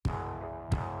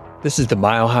This is the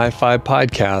MHFI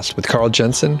podcast with Carl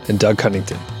Jensen and Doug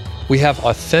Cunnington. We have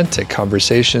authentic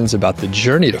conversations about the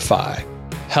journey to FI,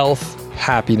 health,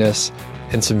 happiness,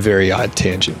 and some very odd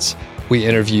tangents. We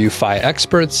interview FI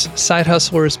experts, side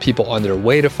hustlers, people on their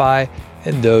way to FI,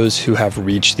 and those who have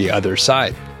reached the other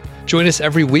side. Join us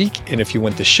every week, and if you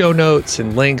want the show notes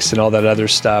and links and all that other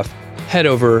stuff, head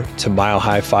over to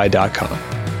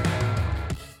milehighfi.com.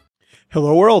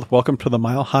 Hello, world. Welcome to the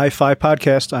Mile High Fi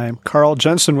podcast. I am Carl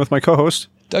Jensen with my co-host,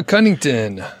 Doug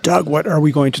Cunnington. Doug, what are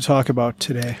we going to talk about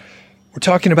today? We're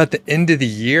talking about the end of the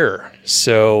year.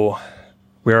 So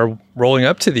we are rolling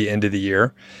up to the end of the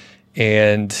year,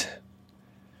 and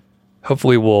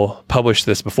hopefully we'll publish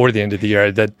this before the end of the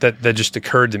year. That just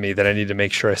occurred to me that I need to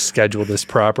make sure I schedule this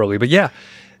properly. But yeah,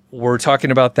 we're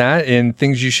talking about that and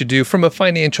things you should do from a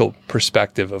financial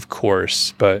perspective, of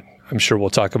course, but I'm sure we'll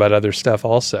talk about other stuff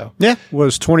also. Yeah.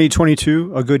 Was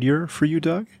 2022 a good year for you,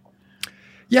 Doug?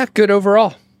 Yeah, good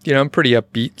overall. I'm pretty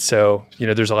upbeat. So,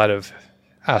 there's a lot of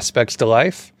aspects to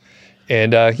life.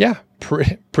 And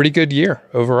pretty good year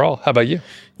overall. How about you?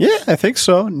 Yeah, I think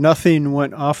so. Nothing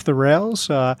went off the rails.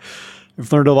 I've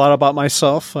learned a lot about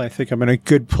myself. I think I'm in a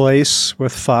good place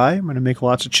with FI. I'm going to make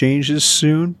lots of changes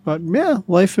soon. But yeah,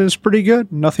 life is pretty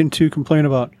good. Nothing to complain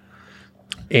about.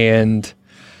 And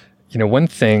one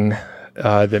thing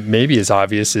that maybe is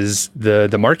obvious is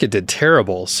the market did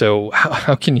terrible. So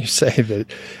how can you say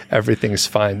that everything's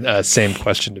fine? Same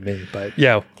question to me. But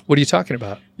yeah, what are you talking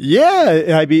about?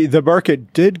 Yeah, I mean, the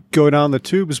market did go down the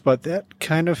tubes, but that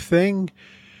kind of thing,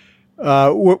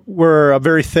 we're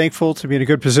very thankful to be in a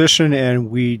good position, and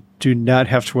we do not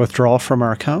have to withdraw from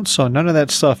our account. So none of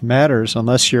that stuff matters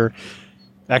unless you're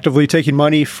actively taking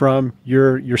money from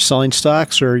your selling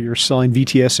stocks or you're selling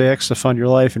VTSAX to fund your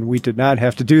life, and we did not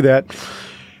have to do that.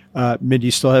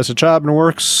 Mindy still has a job and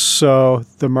works, so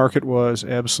the market was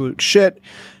absolute shit,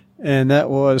 and that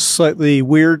was slightly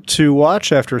weird to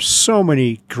watch after so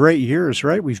many great years,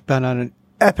 right? We've been on an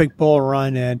epic bull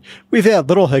run, and we've had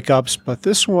little hiccups, but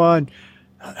this one,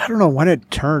 I don't know when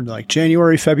it turned, like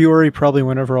January, February, probably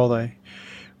whenever all the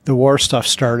war stuff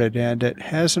started, and it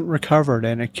hasn't recovered,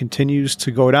 and it continues to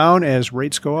go down as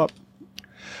rates go up.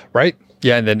 Right.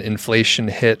 Yeah. And then inflation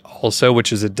hit also,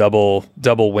 which is a double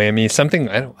whammy. Something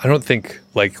I don't think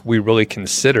like we really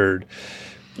considered.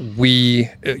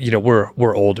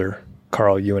 We're older,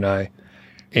 Carl, you and I,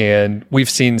 and we've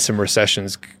seen some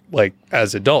recessions like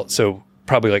as adults. So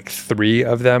probably like 3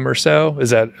 of them or so. Is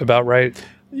that about right?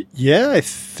 Yeah, I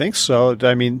think so.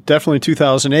 I mean, definitely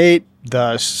 2008,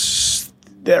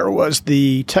 there was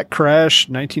the tech crash,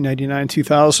 1999,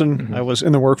 2000. Mm-hmm. I was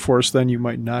in the workforce then. You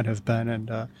might not have been.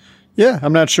 And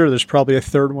I'm not sure. There's probably a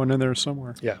third one in there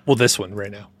somewhere. Yeah. Well, this one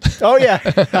right now. Oh,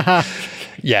 yeah.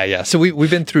 Yeah. So we've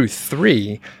been through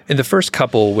 3. In the first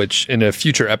couple, which in a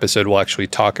future episode we'll actually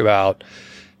talk about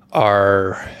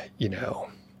our,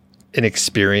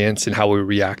 inexperience and how we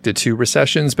reacted to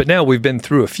recessions. But now we've been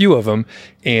through a few of them,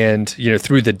 and,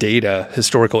 through the data,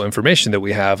 historical information that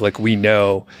we have, like we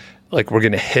know like we're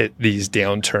going to hit these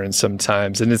downturns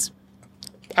sometimes, and it's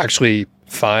actually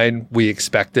fine. We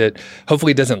expect it.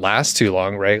 Hopefully it doesn't last too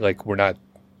long, right? Like we're not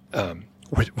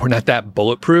that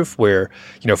bulletproof where,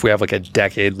 if we have like a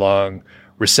decade long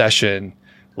recession,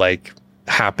 like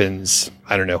happens,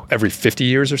 I don't know, every 50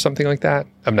 years or something like that.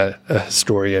 I'm not a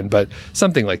historian, but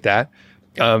something like that.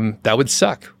 That would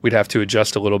suck. We'd have to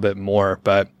adjust a little bit more,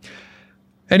 but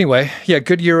anyway, yeah,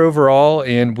 good year overall,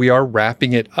 and we are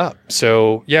wrapping it up.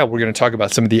 So yeah, we're going to talk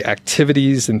about some of the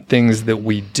activities and things that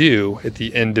we do at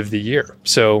the end of the year.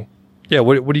 So yeah,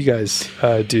 what do you guys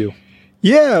do?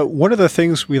 Yeah, one of the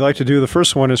things we like to do, the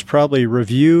first one is probably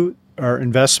review our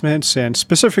investments and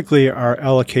specifically our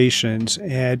allocations.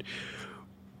 And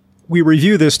we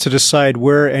review this to decide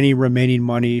where any remaining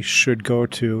money should go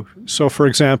to. So for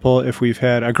example, if we've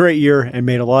had a great year and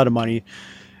made a lot of money,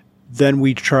 then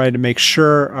we try to make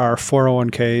sure our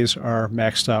 401ks are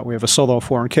maxed out. We have a solo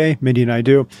 401k, Mindy and I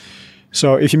do.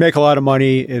 So if you make a lot of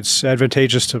money, it's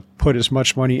advantageous to put as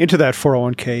much money into that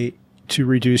 401k to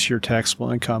reduce your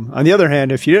taxable income. On the other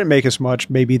hand, if you didn't make as much,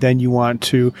 maybe then you want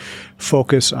to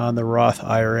focus on the Roth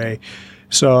IRA.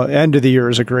 So end of the year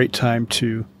is a great time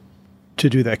to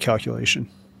do that calculation.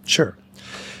 Sure.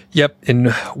 Yep.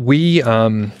 And we,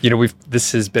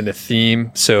 this has been a theme.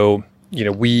 So,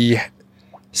 we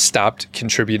stopped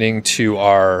contributing to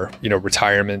our,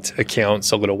 retirement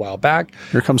accounts a little while back.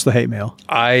 Here comes the hate mail.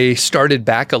 I started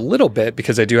back a little bit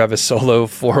because I do have a solo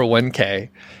 401k,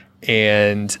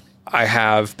 and I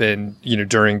have been,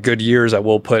 during good years, I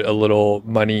will put a little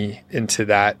money into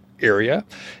that area.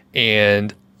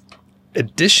 And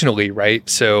additionally, right,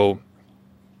 so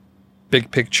big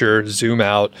picture, zoom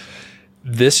out.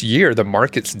 This year, the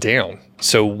market's down.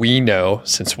 So we know,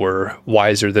 since we're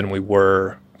wiser than we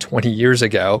were 20 years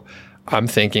ago, I'm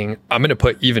thinking I'm going to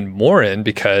put even more in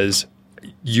because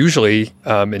usually,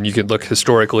 and you can look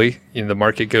historically, the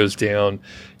market goes down,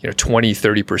 20,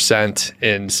 30%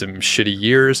 in some shitty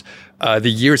years. The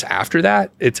years after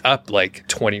that, it's up like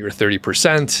 20 or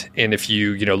 30%. And if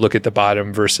you, look at the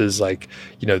bottom versus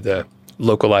the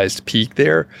localized peak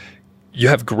there, you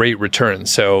have great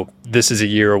returns. So this is a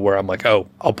year where I'm like, oh,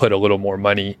 I'll put a little more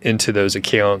money into those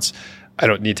accounts. I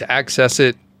don't need to access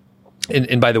it.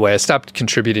 And by the way, I stopped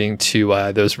contributing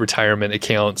to those retirement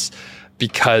accounts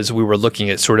because we were looking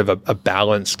at sort of a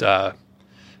balanced, I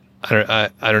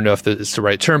don't know if it's the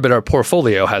right term, but our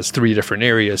portfolio has 3 different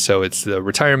areas. So it's the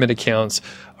retirement accounts,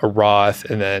 a Roth,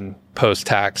 and then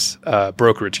post-tax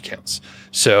brokerage accounts.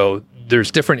 So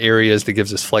there's different areas that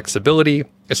gives us flexibility.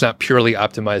 It's not purely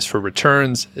optimized for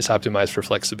returns. It's optimized for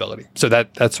flexibility. So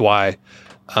that's why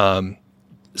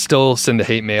still send the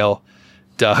hate mail,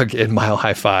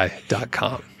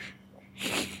 Doug@milehighfi.com.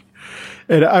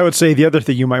 And I would say the other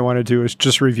thing you might want to do is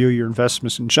just review your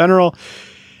investments in general.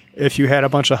 If you had a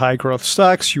bunch of high growth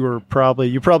stocks, you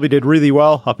probably did really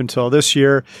well up until this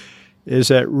year. Is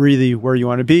that really where you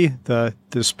want to be?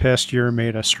 This past year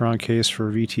made a strong case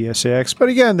for VTSAX. But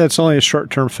again, that's only a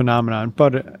short-term phenomenon.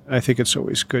 But I think it's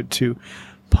always good to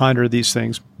ponder these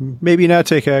things. Maybe not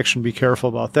take action, be careful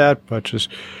about that, but just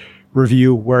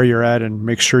review where you're at and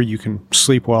make sure you can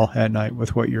sleep well at night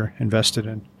with what you're invested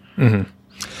in. Mm-hmm.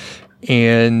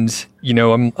 And,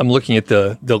 I'm looking at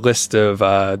the list of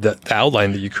the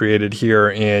outline that you created here,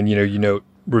 and,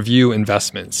 review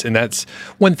investments. And that's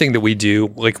one thing that we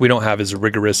do. Like, we don't have as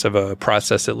rigorous of a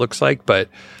process it looks like, but,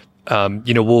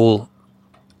 we'll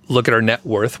look at our net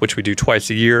worth, which we do twice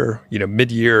a year,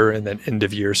 mid-year and then end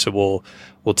of year. So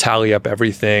we'll tally up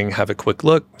everything, have a quick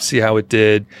look, see how it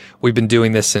did. We've been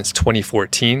doing this since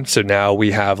 2014. So now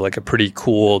we have like a pretty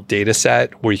cool data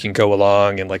set where you can go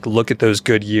along and like look at those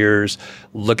good years,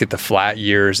 look at the flat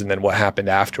years, and then what happened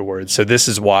afterwards. So this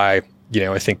is why,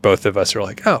 I think both of us are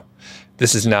like, oh,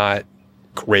 this is not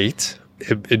great.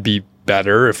 It'd be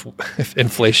better if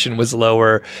inflation was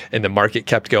lower and the market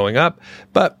kept going up.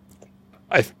 But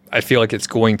I feel like it's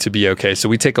going to be okay. So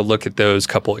we take a look at those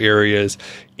couple areas,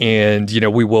 and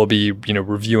we will be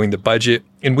reviewing the budget.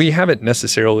 And we haven't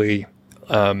necessarily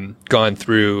gone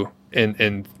through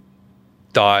and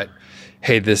thought,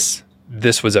 hey, this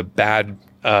was a bad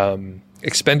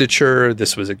expenditure.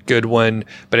 This was a good one.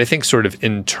 But I think sort of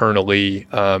internally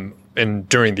and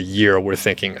during the year, we're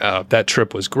thinking, oh, that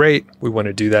trip was great. We want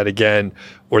to do that again.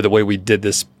 Or the way we did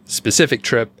this specific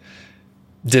trip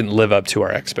didn't live up to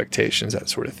our expectations, that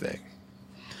sort of thing.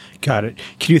 Got it.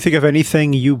 Can you think of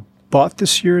anything you bought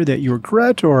this year that you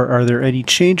regret, or are there any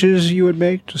changes you would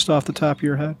make just off the top of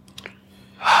your head?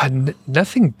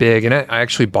 Nothing big. And I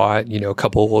actually bought, a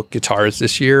couple of guitars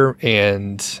this year,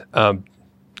 and I'm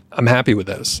happy with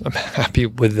those. I'm happy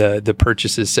with the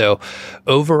purchases. So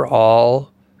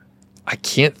overall, I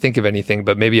can't think of anything,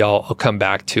 but maybe I'll come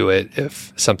back to it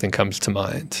if something comes to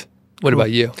mind. What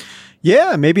about you?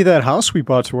 Yeah, maybe that house we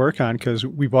bought to work on, because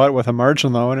we bought it with a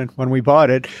margin loan, and when we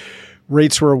bought it,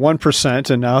 rates were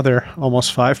 1%, and now they're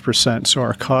almost 5%. So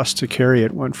our cost to carry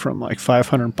it went from like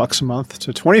 $500 a month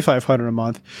to $2,500 a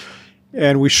month,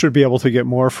 and we should be able to get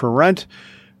more for rent.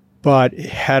 But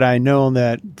had I known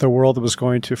that the world was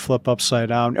going to flip upside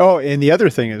down, and the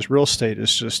other thing is real estate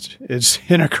it's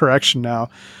in a correction now.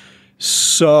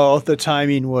 So the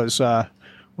timing was not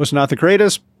the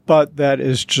greatest. But that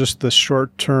is just the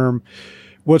short term,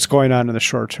 what's going on in the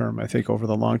short term. I think over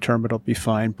the long term, it'll be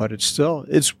fine. But it's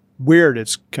weird.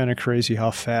 It's kind of crazy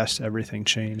how fast everything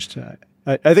changed.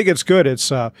 I think it's good.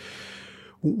 It's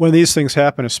when these things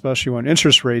happen, especially when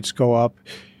interest rates go up,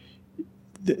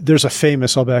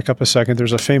 I'll back up a second.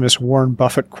 There's a famous Warren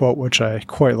Buffett quote, which I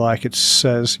quite like. It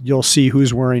says, "You'll see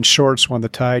who's wearing shorts when the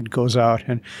tide goes out."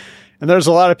 And there's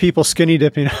a lot of people skinny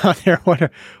dipping out there.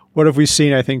 What have we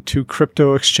seen? I think 2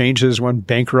 crypto exchanges went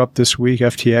bankrupt this week.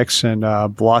 FTX and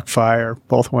BlockFi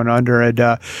both went under. And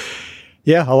a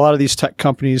lot of these tech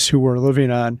companies who were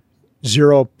living on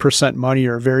 0% money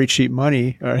or very cheap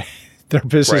money, their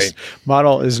business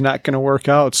model is not going to work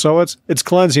out. So it's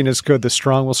cleansing. It's good. The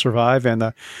strong will survive and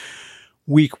the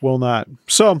weak will not.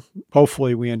 So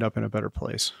hopefully we end up in a better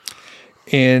place.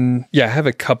 And I have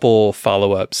a couple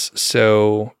follow-ups.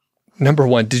 So number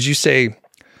one, did you say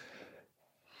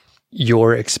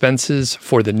your expenses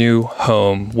for the new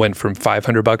home went from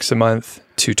 $500 a month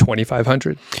to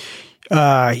 $2,500?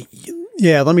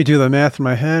 Yeah, let me do the math in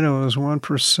my head. It was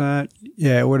 1%.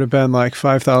 Yeah, it would have been like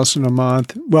 $5,000 a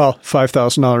month. Well,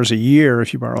 $5,000 a year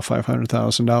if you borrow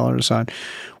 $500,000 on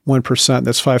 1%.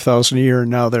 That's $5,000 a year. And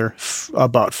now they're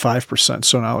about 5%.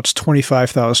 So now it's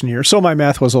 $25,000 a year. So my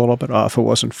math was a little bit off. It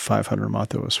wasn't $500 a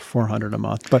month. It was $400 a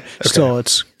month. But still,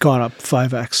 it's gone up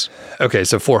 5x. Okay,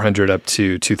 so 400 up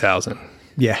to 2,000.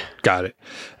 Yeah, got it.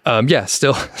 Yeah,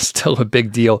 still a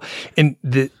big deal. And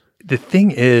the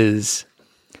thing is,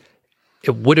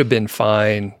 it would have been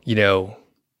fine,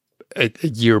 a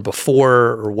year before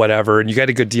or whatever, and you got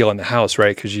a good deal on the house,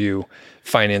 right? Because you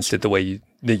financed it the way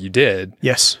that you did.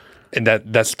 Yes. And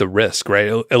that's the risk,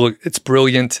 right? It's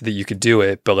brilliant that you could do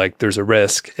it, but like there's a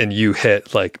risk, and you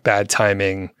hit like bad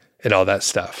timing and all that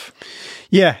stuff.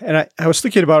 Yeah, and I was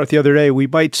thinking about it the other day. We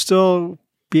might still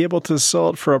be able to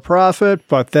sell it for a profit,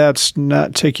 but that's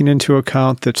not taking into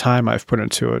account the time I've put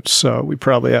into it. So we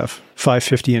probably have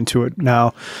 $550 into it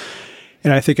now,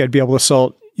 and I think I'd be able to sell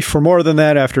it for more than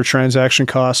that after transaction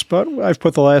costs, but I've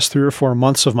put the last 3 or 4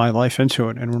 months of my life into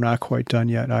it, and we're not quite done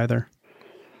yet either.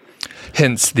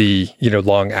 Hence the,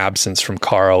 long absence from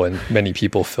Carl and many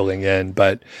people filling in.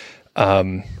 But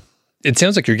it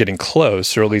sounds like you're getting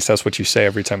close, or at least that's what you say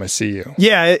every time I see you.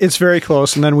 Yeah, it's very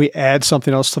close. And then we add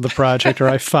something else to the project, or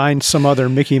I find some other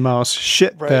Mickey Mouse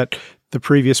shit that the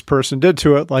previous person did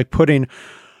to it, like putting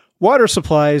water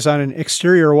supplies on an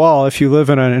exterior wall. If you live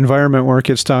in an environment where it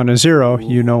gets down to 0,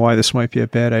 you know why this might be a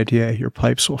bad idea. Your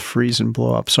pipes will freeze and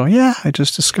blow up. So yeah, I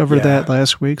just discovered that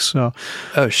last week. So,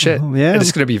 oh shit, yeah,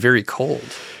 it's going to be very cold.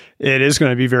 It is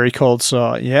going to be very cold.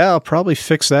 So yeah, I'll probably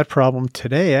fix that problem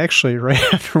today, actually,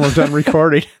 right after we're done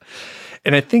recording.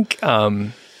 And I think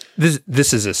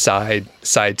this is a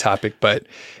side topic, but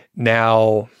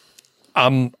now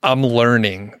I'm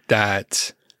learning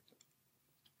that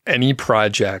any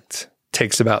project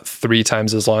takes about 3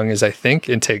 times as long as I think,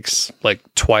 and takes like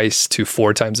 2 to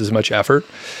 4 times as much effort.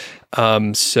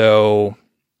 So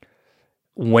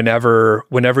whenever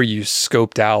you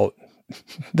scoped out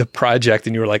the project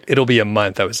and you were like, it'll be a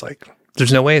month, I was like,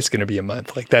 there's no way it's going to be a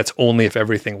month. Like that's only if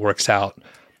everything works out,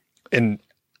 and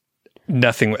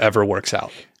nothing ever works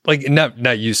out. Like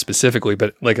not you specifically,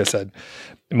 but like I said,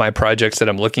 my projects that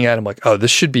I'm looking at, I'm like, oh,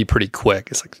 this should be pretty quick.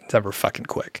 It's like, it's never fucking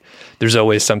quick. There's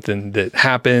always something that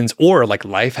happens, or like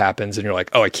life happens and you're like,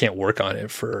 oh, I can't work on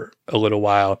it for a little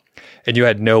while. And you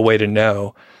had no way to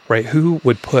know, right? Who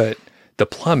would put the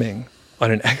plumbing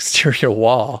on an exterior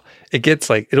wall? It gets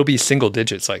like, it'll be single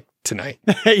digits like tonight.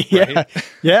 Yeah. Right?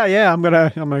 Yeah. I'm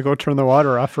going to go turn the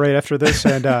water off right after this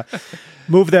and,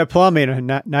 move that plumbing, and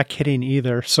not kidding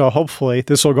either. So hopefully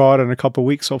this will go out in a couple of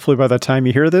weeks. Hopefully by the time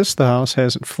you hear this, the house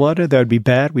hasn't flooded. That would be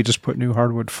bad. We just put new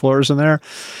hardwood floors in there.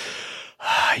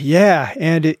 Yeah.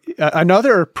 And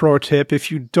another pro tip, if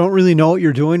you don't really know what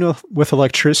you're doing with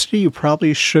electricity, you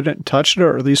probably shouldn't touch it,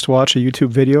 or at least watch a YouTube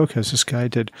video, because this guy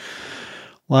did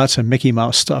lots of Mickey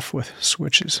Mouse stuff with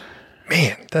switches.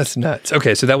 Man, that's nuts.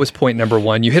 Okay, so that was point number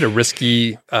 1. You hit a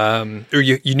risky, or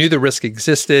you knew the risk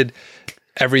existed.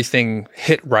 Everything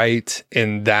hit right,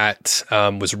 and that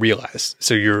was realized.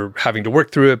 So you're having to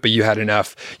work through it, but you had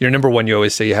enough. Number 1, you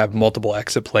always say you have multiple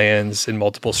exit plans and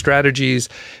multiple strategies,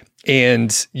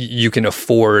 and you can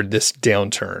afford this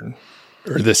downturn,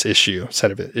 or this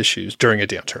set of issues during a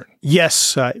downturn.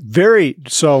 Yes,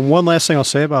 So one last thing I'll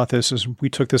say about this is we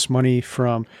took this money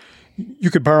from,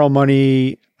 you could borrow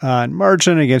money on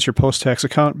margin against your post-tax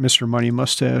account. Mr. Money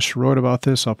Mustache wrote about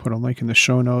this. I'll put a link in the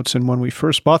show notes. And when we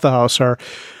first bought the house, our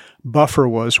buffer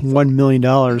was $1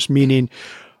 million, meaning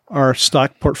our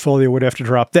stock portfolio would have to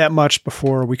drop that much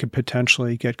before we could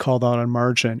potentially get called out on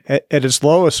margin. At its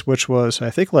lowest, which was,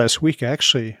 I think, last week,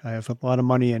 actually, I have a lot of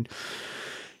money in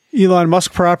Elon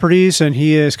Musk properties, and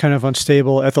he is kind of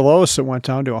unstable. At the lowest, it went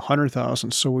down to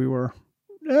 100,000. So we were,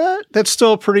 that's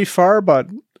still pretty far, but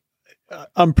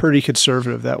I'm pretty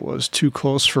conservative. That was too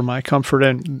close for my comfort,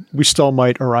 and we still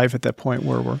might arrive at that point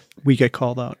where we get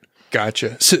called out.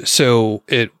 Gotcha. So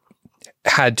it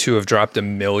had to have dropped $1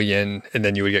 million, and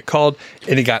then you would get called,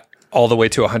 and it got all the way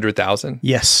to 100,000.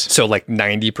 Yes. So like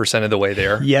 90% of the way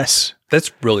there. Yes.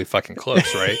 That's really fucking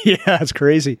close, right? Yeah, it's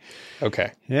crazy.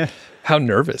 Okay. Yeah. How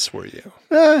nervous were you?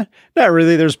 Not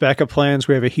really. There's backup plans.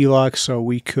 We have a HELOC, so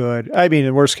we could. I mean,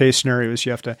 the worst case scenario is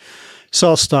you have to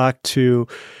sell stock to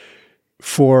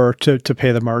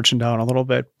pay the margin down a little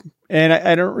bit. And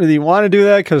I don't really want to do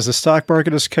that because the stock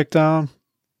market has kicked down,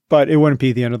 but it wouldn't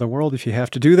be the end of the world if you have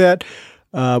to do that.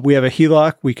 We have a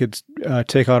HELOC. We could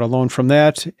take out a loan from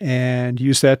that and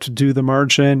use that to do the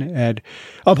margin. And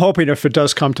I'm hoping if it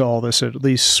does come to all this, it at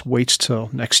least waits till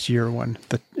next year when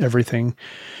everything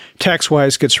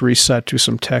tax-wise gets reset to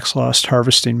some tax loss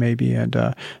harvesting maybe, and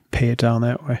pay it down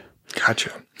that way.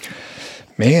 Gotcha.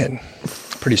 Man,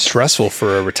 pretty stressful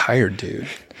for a retired dude.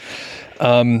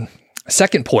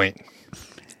 Second point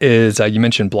is you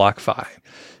mentioned BlockFi.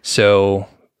 So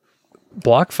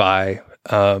BlockFi,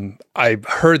 I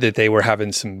heard that they were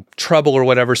having some trouble or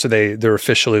whatever, so they're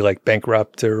officially like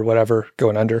bankrupt or whatever,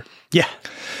 going under. Yeah.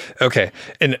 Okay.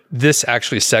 And this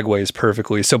actually segues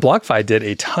perfectly. So BlockFi did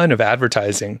a ton of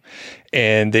advertising,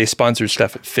 and they sponsored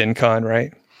stuff at FinCon,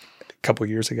 right? A couple of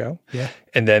years ago. Yeah.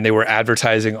 And then they were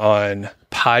advertising on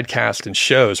podcasts and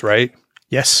shows, right?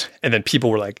 Yes. And then people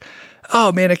were like,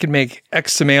 oh man, I can make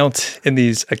X amount in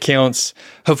these accounts.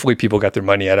 Hopefully people got their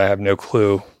money out. I have no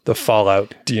clue the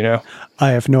fallout. Do you know?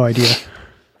 I have no idea.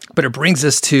 But it brings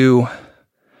us to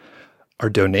our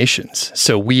donations.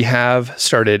 So we have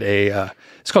started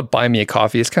it's called Buy Me a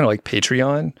Coffee. It's kind of like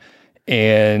Patreon,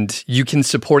 and you can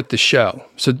support the show.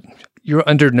 So you're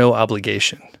under no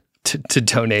obligation to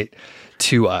donate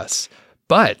to us,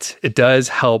 but it does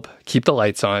help keep the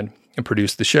lights on and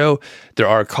produce the show. There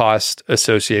are costs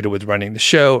associated with running the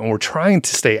show, and we're trying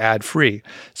to stay ad-free.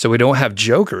 So we don't have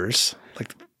jokers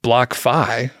like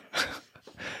BlockFi.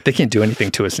 They can't do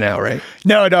anything to us now, right?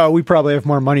 No, we probably have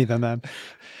more money than them.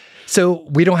 So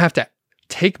we don't have to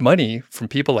take money from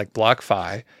people like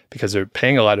BlockFi because they're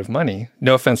paying a lot of money.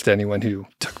 No offense to anyone who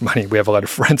took money. We have a lot of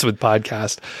friends with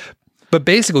podcasts. But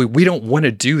basically, we don't want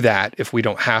to do that if we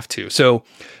don't have to. So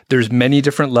there's many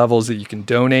different levels that you can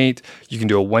donate. You can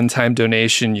do a one-time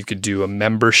donation. You could do a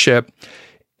membership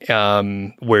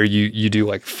where you do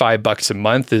like $5 a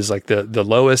month is like the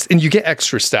lowest. And you get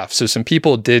extra stuff. So some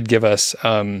people did give us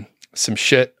some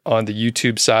shit on the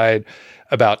YouTube side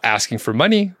about asking for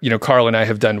money. You know, Carl and I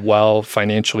have done well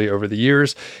financially over the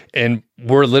years, and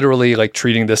we're literally like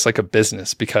treating this like a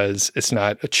business because it's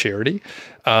not a charity.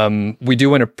 We do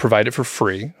want to provide it for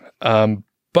free,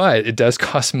 but it does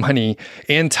cost money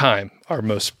and time, our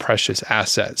most precious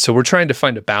asset. So we're trying to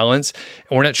find a balance,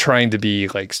 and we're not trying to be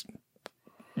like,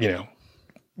 you know,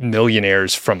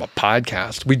 millionaires from a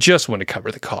podcast. We just want to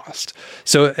cover the cost.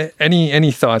 So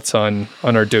any thoughts on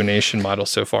our donation model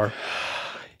so far?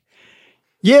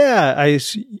 Yeah,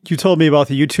 you told me about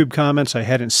the YouTube comments. I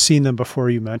hadn't seen them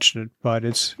before you mentioned it, but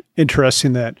it's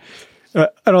interesting that I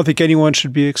don't think anyone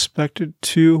should be expected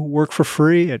to work for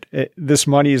free. This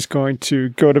money is going to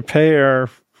go to pay our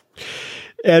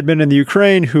admin in the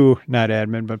Ukraine, not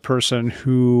admin, but person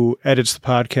who edits the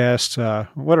podcast.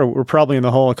 We're probably in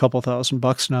the hole a couple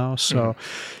 $1,000 now. So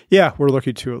yeah, we're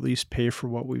looking to at least pay for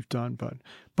what we've done, but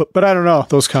I don't know.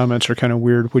 Those comments are kind of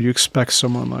weird. Would you expect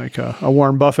someone like a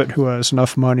Warren Buffett who has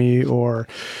enough money, or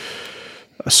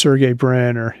a Sergey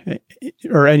Brin, or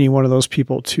any one of those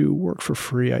people to work for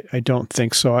free? I don't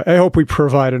think so. I hope we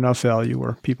provide enough value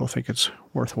where people think it's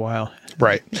worthwhile.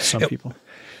 Right. Some people.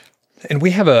 And we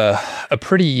have a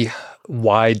pretty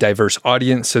wide, diverse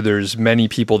audience. So there's many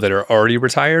people that are already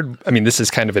retired. I mean, this is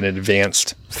kind of an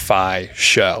advanced FI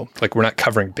show. Like, we're not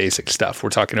covering basic stuff. We're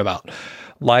talking about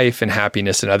life and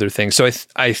happiness and other things. So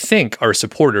I think our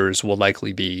supporters will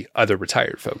likely be other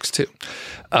retired folks too.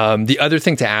 The other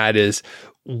thing to add is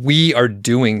we are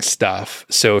doing stuff.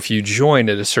 So if you join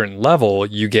at a certain level,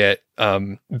 you get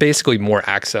basically more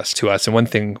access to us. And one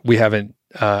thing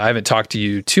I haven't talked to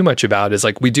you too much about is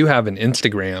like, we do have an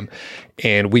Instagram,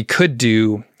 and we could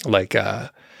do like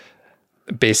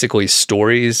basically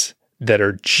stories that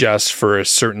are just for a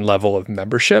certain level of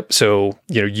membership. So,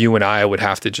 you know, you and I would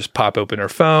have to just pop open our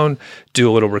phone, do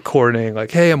a little recording, like,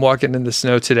 hey, I'm walking in the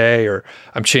snow today, or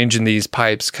I'm changing these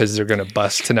pipes because they're going to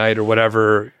bust tonight, or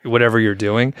whatever you're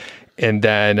doing. And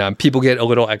then people get a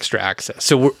little extra access.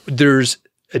 So there's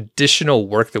additional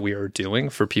work that we are doing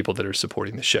for people that are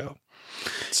supporting the show.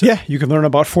 So. Yeah, you can learn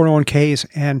about 401ks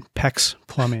and PEX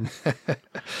plumbing.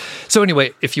 So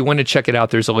anyway, if you want to check it out,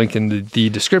 there's a link in the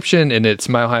description, and it's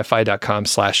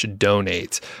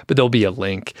milehfi.com/donate, but there'll be a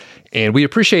link. And we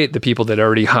appreciate the people that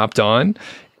already hopped on,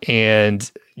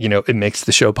 and, you know, it makes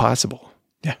the show possible.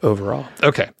 Yeah. Overall.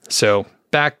 Okay. So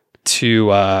back to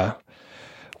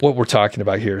what we're talking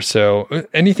about here. So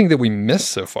anything that we missed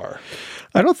so far?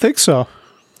 I don't think so.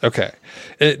 Okay.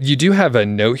 You do have a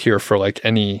note here for like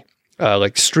any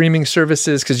like streaming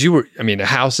services, because a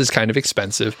house is kind of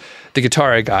expensive. The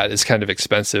guitar I got is kind of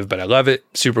expensive, but I love it.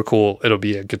 Super cool. It'll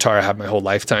be a guitar I have my whole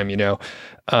lifetime, you know.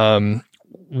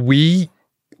 We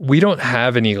don't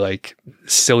have any like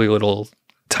silly little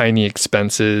tiny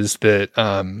expenses that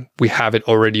we have it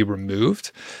already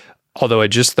removed. Although I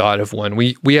just thought of one.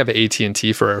 We have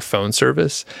AT&T for our phone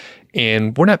service,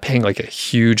 and we're not paying like a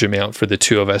huge amount for the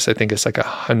two of us. I think it's like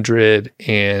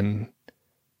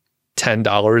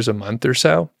 $110 a month or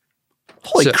so.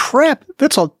 Holy crap.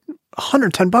 That's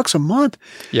 $110 a month.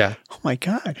 Yeah. Oh my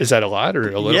God. Is that a lot or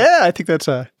a little? Yeah, I think that's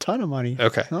a ton of money.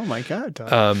 Okay. Oh my God.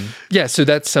 Doug. Yeah. So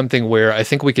that's something where I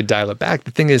think we could dial it back.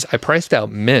 The thing is, I priced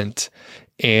out Mint,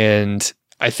 and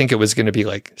I think it was going to be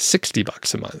like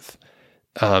 $60 a month.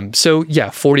 So yeah,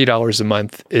 $40 a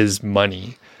month is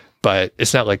money, but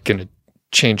it's not like going to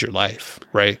change your life,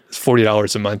 right?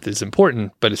 $40 a month is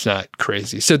important, but it's not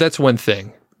crazy. So that's one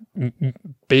thing.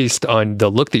 Based on the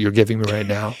look that you're giving me right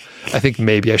now, I think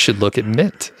maybe I should look at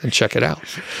Mint and check it out.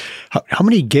 How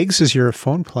many gigs is your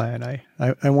phone plan?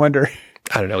 I wonder.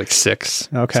 I don't know, like 6,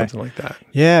 something like that.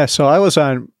 Yeah, so I was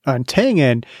on Ting,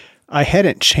 and I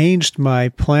hadn't changed my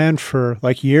plan for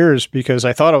like years because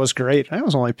I thought it was great. I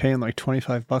was only paying like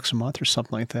 $25 a month or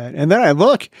something like that. And then I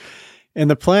look, and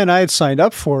the plan I had signed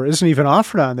up for isn't even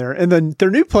offered on there. And then their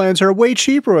new plans are way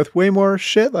cheaper with way more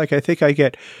shit. Like I think I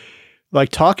get like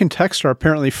talk and text are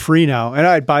apparently free now. And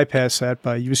I'd bypass that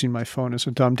by using my phone as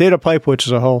a dumb data pipe, which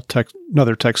is a whole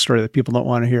another tech story that people don't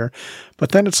want to hear.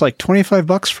 But then it's like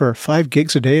 $25 for 5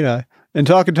 gigs of data, and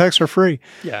talk and text are free.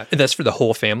 Yeah. And that's for the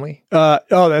whole family?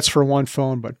 That's for one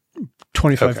phone, but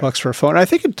 $25 for a phone. I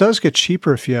think it does get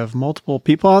cheaper if you have multiple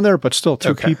people on there, but still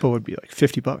 2 people would be like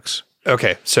 $50.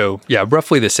 Okay. So yeah,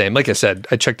 roughly the same. Like I said,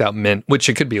 I checked out Mint, which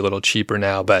it could be a little cheaper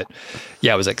now, but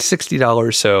yeah, it was like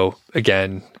 $60. So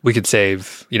again, we could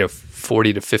save,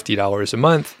 $40 to $50 a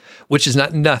month, which is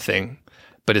not nothing,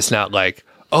 but it's not like,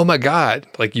 oh my God,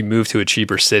 like you move to a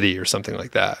cheaper city or something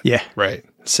like that. Yeah. Right.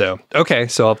 So, okay.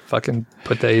 So I'll fucking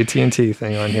put the AT&T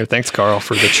thing on here. Thanks, Carl,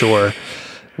 for the chore.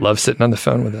 Love sitting on the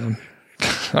phone with them.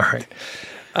 All right.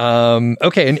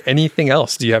 Okay. And anything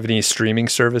else? Do you have any streaming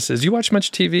services? Do you watch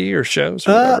much TV or shows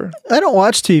or whatever? I don't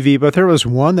watch TV, but there was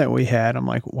one that we had. I'm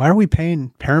like, why are we paying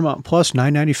Paramount Plus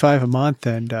 $9.95 a month?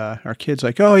 And our kid's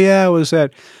like, oh yeah, it was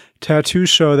that tattoo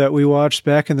show that we watched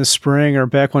back in the spring or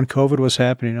back when COVID was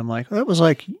happening. I'm like, that was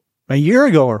like a year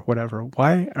ago or whatever.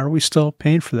 Why are we still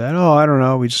paying for that? Oh, I don't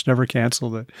know. We just never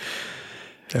canceled it.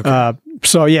 Okay.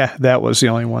 So yeah, that was the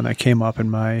only one that came up in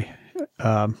my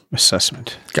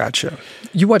assessment. Gotcha.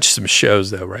 You watch some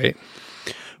shows though, right?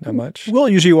 Not much. We'll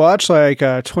usually watch like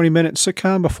a 20-minute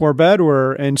sitcom before bed.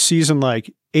 We're in season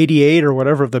like 88 or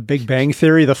whatever of The Big Bang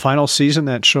Theory, the final season.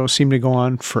 That show seemed to go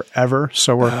on forever.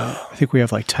 So I think we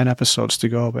have like 10 episodes to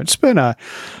go, but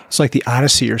it's like the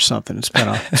Odyssey or something.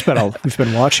 We've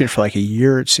been watching it for like a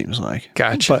year, it seems like.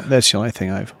 Gotcha. But that's the only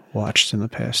thing I've watched in the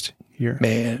past year.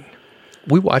 Man,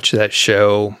 we watched that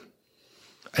show,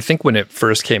 I think when it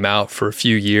first came out for a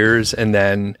few years, and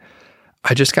then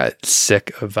I just got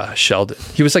sick of Sheldon.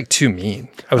 He was like too mean.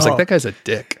 I was like, that guy's a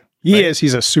dick. He is.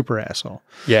 He's a super asshole.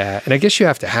 Yeah. And I guess you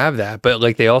have to have that, but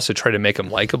like they also try to make him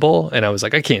likable. And I was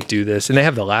like, I can't do this. And they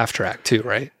have the laugh track too,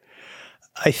 right?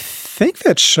 I think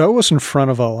that show was in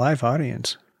front of a live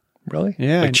audience. Really?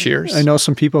 Yeah. Like Cheers? I know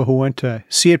some people who went to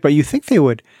see it, but you think they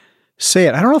would say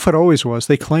it. I don't know if it always was.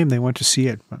 They claim they went to see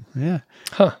it, but yeah.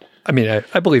 Huh. I mean,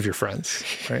 I believe your friends,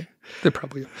 right? They're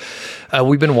probably.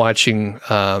 We've been watching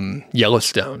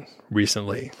Yellowstone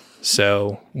recently,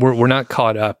 so we're not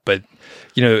caught up. But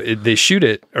they shoot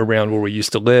it around where we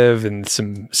used to live, and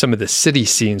some of the city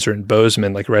scenes are in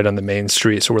Bozeman, like right on the main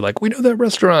street. So we're like, we know that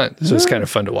restaurant, so it's kind of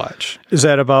fun to watch. Is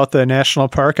that about the national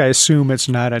park? I assume it's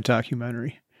not a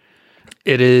documentary.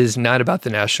 It is not about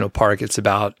the national park. It's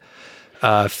about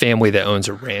a family that owns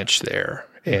a ranch there.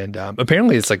 And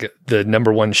apparently it's like the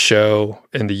number one show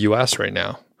in the U.S. right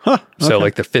now. Huh. Okay. So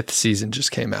like the 5th season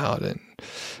just came out. And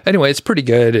anyway, it's pretty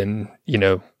good. And,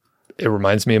 it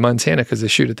reminds me of Montana because they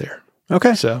shoot it there.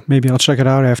 Okay. So maybe I'll check it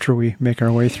out after we make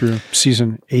our way through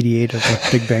season 88 of the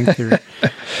Big Bang Theory.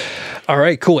 All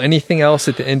right, cool. Anything else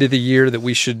at the end of the year that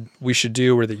we should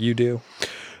do or that you do?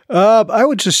 I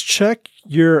would just check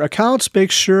your accounts,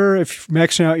 make sure if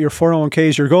maxing out your 401k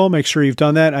is your goal, make sure you've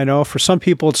done that. I know for some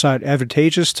people it's not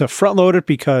advantageous to front load it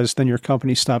because then your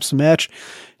company stops the match.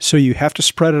 So you have to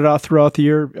spread it out throughout the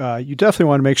year. You definitely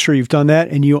want to make sure you've done that,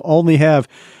 and you only have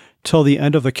till the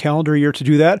end of the calendar year to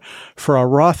do that. For a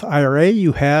Roth IRA,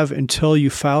 you have until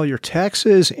you file your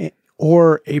taxes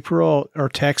or April or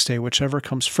tax day, whichever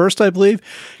comes first, I believe.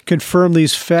 Confirm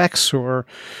these facts or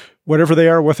whatever they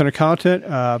are with an accountant.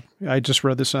 I just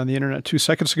read this on the internet 2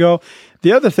 seconds ago.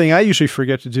 The other thing I usually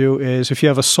forget to do is if you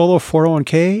have a solo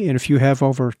 401k and if you have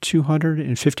over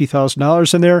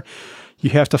 $250,000 in there,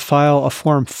 you have to file a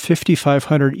Form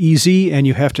 5500 EZ and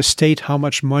you have to state how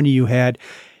much money you had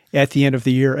at the end of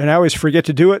the year. And I always forget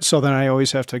to do it, so then I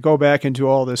always have to go back and do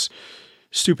all this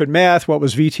stupid math. What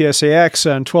was VTSAX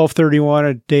on 12/31,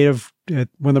 a date of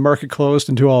when the market closed,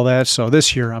 and do all that. So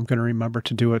this year I'm going to remember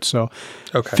to do it. So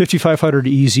 5500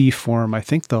 EZ form, I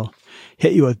think they'll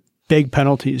hit you with big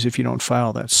penalties if you don't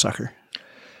file that sucker.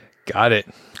 Got it.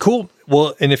 Cool.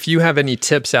 Well, and if you have any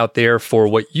tips out there for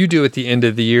what you do at the end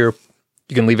of the year,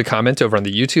 you can leave a comment over on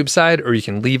the YouTube side, or you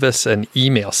can leave us an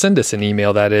email. Send us an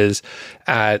email that is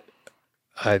at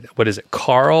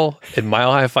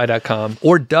Carl@milehighfi.com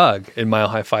or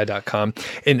Doug@milehighfi.com.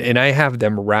 And I have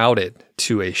them routed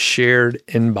to a shared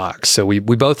inbox. So we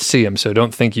both see them. So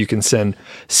don't think you can send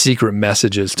secret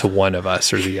messages to one of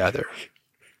us or the other.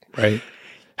 Right?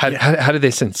 How do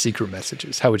they send secret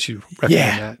messages? How would you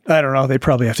recommend that? I don't know. They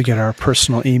probably have to get our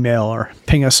personal email or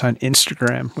ping us on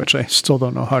Instagram, which I still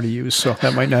don't know how to use. So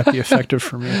that might not be effective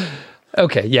for me.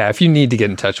 Okay. Yeah. If you need to get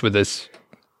in touch with us,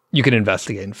 you can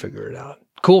investigate and figure it out.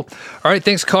 Cool. All right.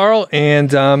 Thanks, Carl.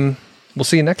 And we'll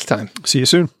see you next time. See you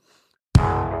soon.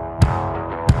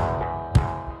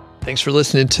 Thanks for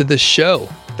listening to the show.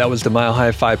 That was the Mile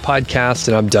High Fi podcast,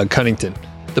 and I'm Doug Cunnington,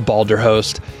 the balder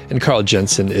host, and Carl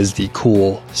Jensen is the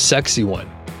cool, sexy one.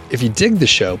 If you dig the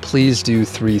show, please do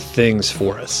 3 things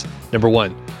for us. Number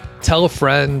 1, tell a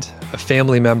friend, a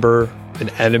family member, an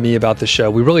enemy about the show.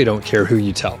 We really don't care who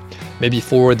you tell. Maybe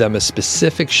forward them a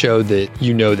specific show that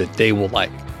you know that they will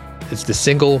like. It's the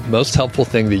single most helpful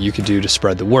thing that you can do to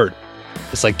spread the word.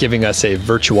 It's like giving us a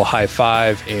virtual high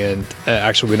five, and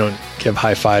actually we don't give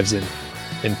high fives in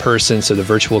person, so the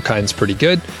virtual kind's pretty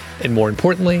good. And more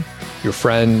importantly, your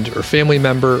friend or family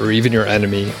member or even your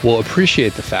enemy will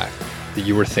appreciate the fact that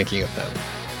you were thinking of them.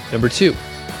 Number 2,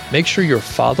 make sure you're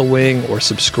following or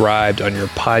subscribed on your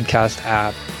podcast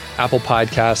app, Apple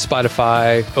Podcasts,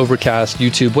 Spotify, Overcast,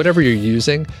 YouTube, whatever you're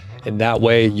using, and that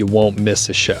way you won't miss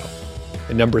a show.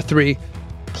 And number 3,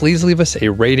 please leave us a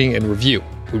rating and review.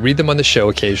 We read them on the show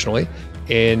occasionally,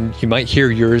 and you might hear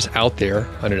yours out there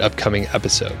on an upcoming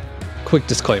episode. Quick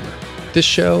disclaimer. This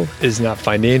show is not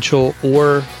financial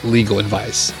or legal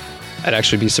advice. I'd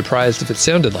actually be surprised if it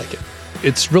sounded like it.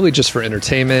 It's really just for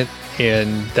entertainment,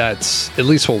 and that's at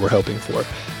least what we're hoping for.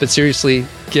 But seriously,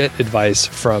 get advice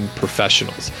from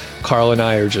professionals. Carl and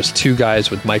I are just 2 guys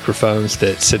with microphones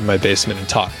that sit in my basement and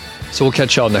talk. So we'll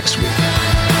catch y'all next week.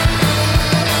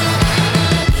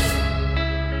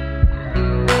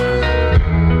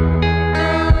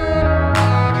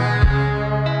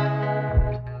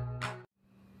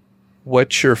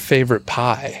 What's your favorite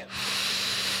pie?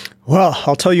 Well,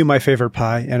 I'll tell you my favorite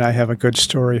pie, and I have a good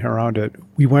story around it.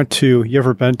 We went to, you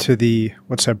ever been to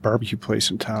what's that barbecue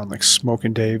place in town, like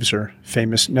Smokin' Dave's or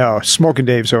famous? No, Smokin'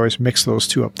 Dave's always mix those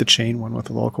 2 up, the chain one with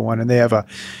the local one, and they have a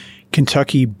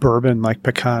Kentucky bourbon, like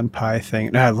pecan pie thing.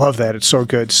 And I love that. It's so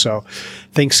good. So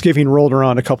Thanksgiving rolled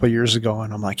around a couple of years ago,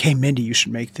 and I'm like, hey, Mindy, you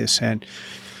should make this. And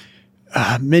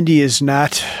Mindy is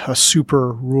not a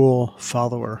super rule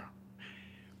follower,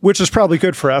 which is probably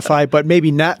good for FI, but maybe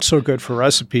not so good for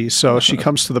recipes. So she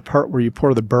comes to the part where you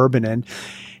pour the bourbon in,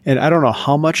 and I don't know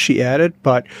how much she added,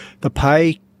 but the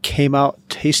pie came out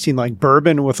tasting like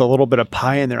bourbon with a little bit of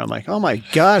pie in there. I'm like, oh my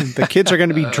God, the kids are going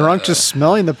to be drunk just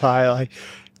smelling the pie.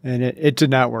 And it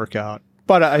did not work out.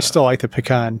 But I still like the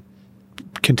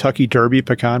Kentucky Derby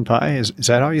pecan pie. Is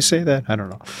that how you say that? I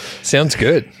don't know. Sounds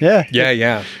good. Yeah.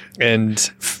 Yeah. And,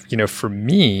 for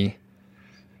me,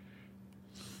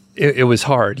 it was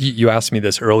hard. You asked me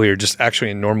this earlier, just actually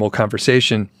in normal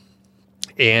conversation.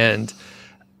 And,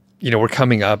 we're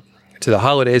coming up to the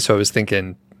holidays, so I was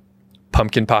thinking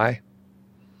pumpkin pie.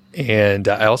 And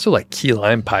I also like key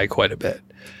lime pie quite a bit.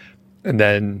 And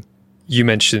then you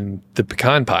mentioned the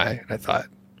pecan pie, and I thought,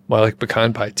 well, I like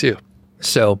pecan pie too.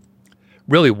 So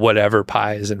really whatever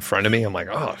pie is in front of me, I'm like,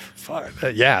 oh, fuck.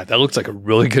 Yeah, that looks like a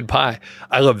really good pie.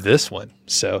 I love this one.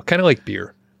 So kind of like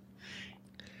beer.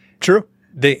 True.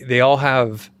 They all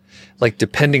have, like,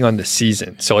 depending on the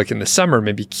season. So like in the summer,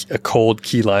 maybe a cold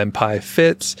key lime pie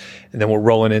fits. And then we're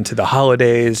rolling into the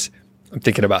holidays. I'm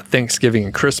thinking about Thanksgiving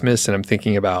and Christmas, and I'm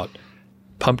thinking about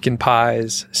pumpkin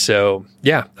pies. So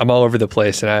yeah, I'm all over the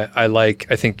place. And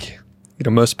I think,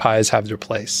 most pies have their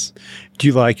place. Do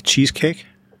you like cheesecake?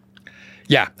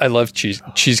 Yeah, I love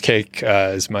cheesecake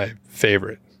is my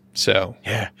favorite. So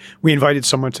yeah, we invited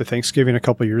someone to Thanksgiving a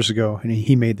couple of years ago, and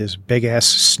he made this big ass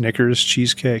Snickers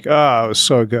cheesecake. Oh, it was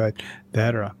so good.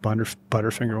 That or a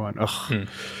Butterfinger one. Ugh.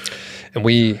 And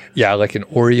like an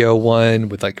Oreo one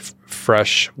with like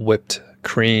fresh whipped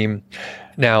cream.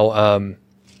 Now,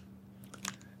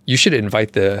 you should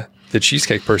invite the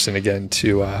cheesecake person again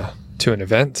to an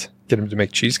event. Get him to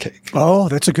make cheesecake. Oh,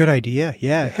 that's a good idea.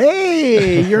 Yeah.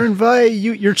 Hey,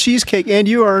 you're cheesecake, and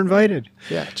you are invited.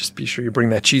 Yeah, just be sure you bring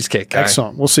that cheesecake guy.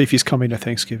 Excellent. We'll see if he's coming to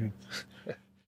Thanksgiving.